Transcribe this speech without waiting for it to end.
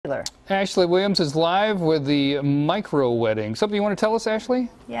spectacular. Ashley Williams is live with the micro wedding. Something you want to tell us, Ashley?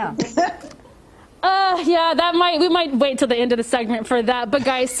 Yeah. Yeah, we might wait till the end of the segment for that. But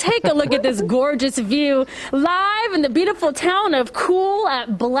guys, take a look at this gorgeous view live in the beautiful town of Cool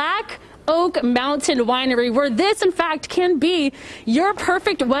at Black Oak Mountain Winery, where this in fact can be your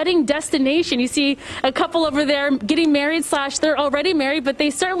perfect wedding destination. You see a couple over there getting married / they're already married, but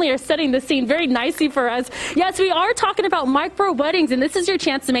they certainly are setting the scene very nicely for us. Yes, we are talking about micro weddings, and this is your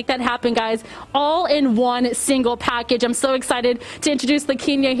chance to make that happen, guys, all in one single package. I'm so excited to introduce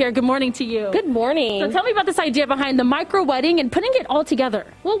LaKenya here. Good morning to you. Good morning. So tell me about this idea behind the micro wedding and putting it all together.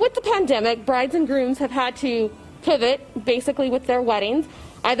 Well, with the pandemic, brides and grooms have had to pivot basically with their weddings,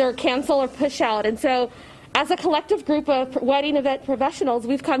 either cancel or push out. And so as a collective group of wedding event professionals,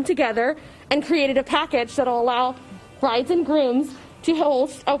 we've come together and created a package that will allow brides and grooms to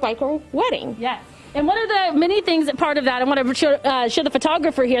host a micro wedding. Yes. And one of the many things that part of that, I want to show the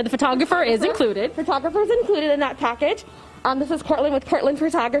photographer here. The photographer is included. Photographer is included in that package. This is Cortland with Cortland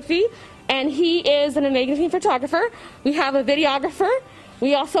Photography, and he is an amazing photographer. We have a videographer.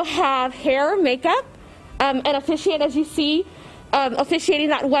 We also have hair, makeup, and officiant, as you see, officiating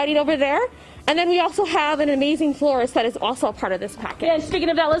that wedding over there. And then we also have an amazing florist that is also a part of this package. Yeah, speaking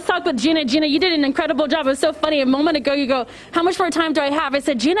of that, let's talk with Gina. Gina, you did an incredible job. It was so funny. A moment ago, you go, how much more time do I have? I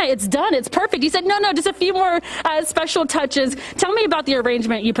said, Gina, it's done. It's perfect. You said, no, just a few more special touches. Tell me about the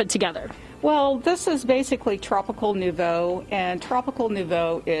arrangement you put together. Well, this is basically Tropical Nouveau, and Tropical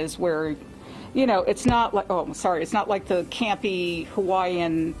Nouveau is where, you know, it's not like, it's not like the campy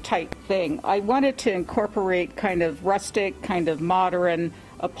Hawaiian type thing. I wanted to incorporate kind of rustic, kind of modern,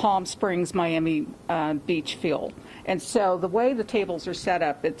 a Palm Springs, Miami beach feel. And so the way the tables are set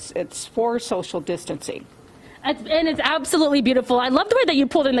up, it's for social distancing. And it's absolutely beautiful. I love the way that you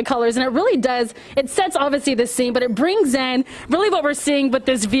pulled in the colors, and it really does. It sets obviously the scene, but it brings in really what we're seeing with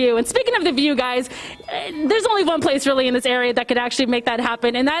this view. And speaking of the view, guys, there's only one place really in this area that could actually make that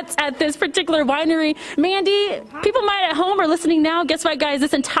happen, and that's at this particular winery. Mandy, people might at home are listening now. Guess what, guys?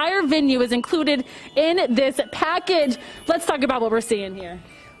 This entire venue is included in this package. Let's talk about what we're seeing here.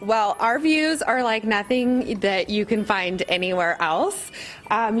 Well, our views are like nothing that you can find anywhere else.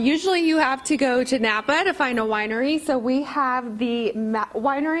 Usually you have to go to Napa to find a winery. So we have the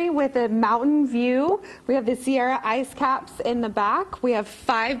winery with a mountain view. We have the Sierra ice caps in the back. We have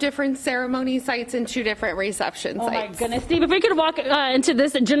 5 different ceremony sites and 2 different reception sites. Oh my goodness, Steve, if we could walk into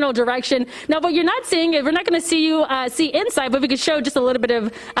this general direction. Now, what you're not seeing, we're not going to see you see inside, but we could show just a little bit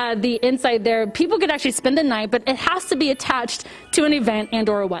of the inside there. People could actually spend the night, but it has to be attached to an event and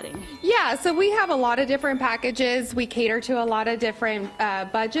or a wedding. Yeah, so we have a lot of different packages. We cater to a lot of different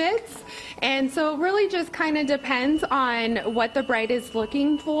budgets, and so it really just kind of depends on what the bride is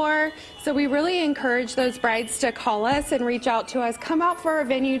looking for. So we really encourage those brides to call us and reach out to us. Come out for a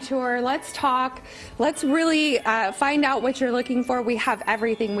venue tour. Let's talk. Let's really find out what you're looking for. We have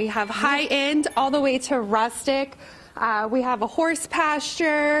everything. We have high-end all the way to rustic. We have a horse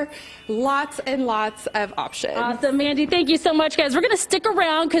pasture, lots and lots of options. Awesome, Mandy. Thank you so much, guys. We're going to stick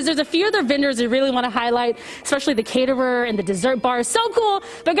around because there's a few other vendors we really want to highlight, especially the caterer and the dessert bar. So cool.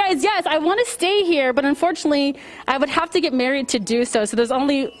 But guys, yes, I want to stay here, but unfortunately, I would have to get married to do so. So there's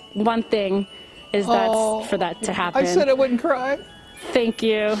only one thing, is that's for that to happen. I said I wouldn't cry. Thank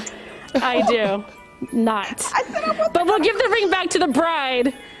you. I do. Not. But we'll give the ring back to the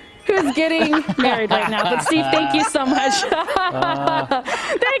bride, who's getting married right now. But Steve, thank you so much.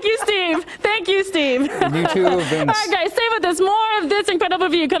 Thank you, Steve. Thank you, Steve. You too have been. All right, guys, stay with us. More of this incredible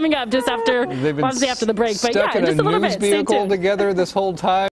view coming up just after, obviously after the break. But yeah, stuck in just a little news bit. Stay vehicle tuned. together this whole time.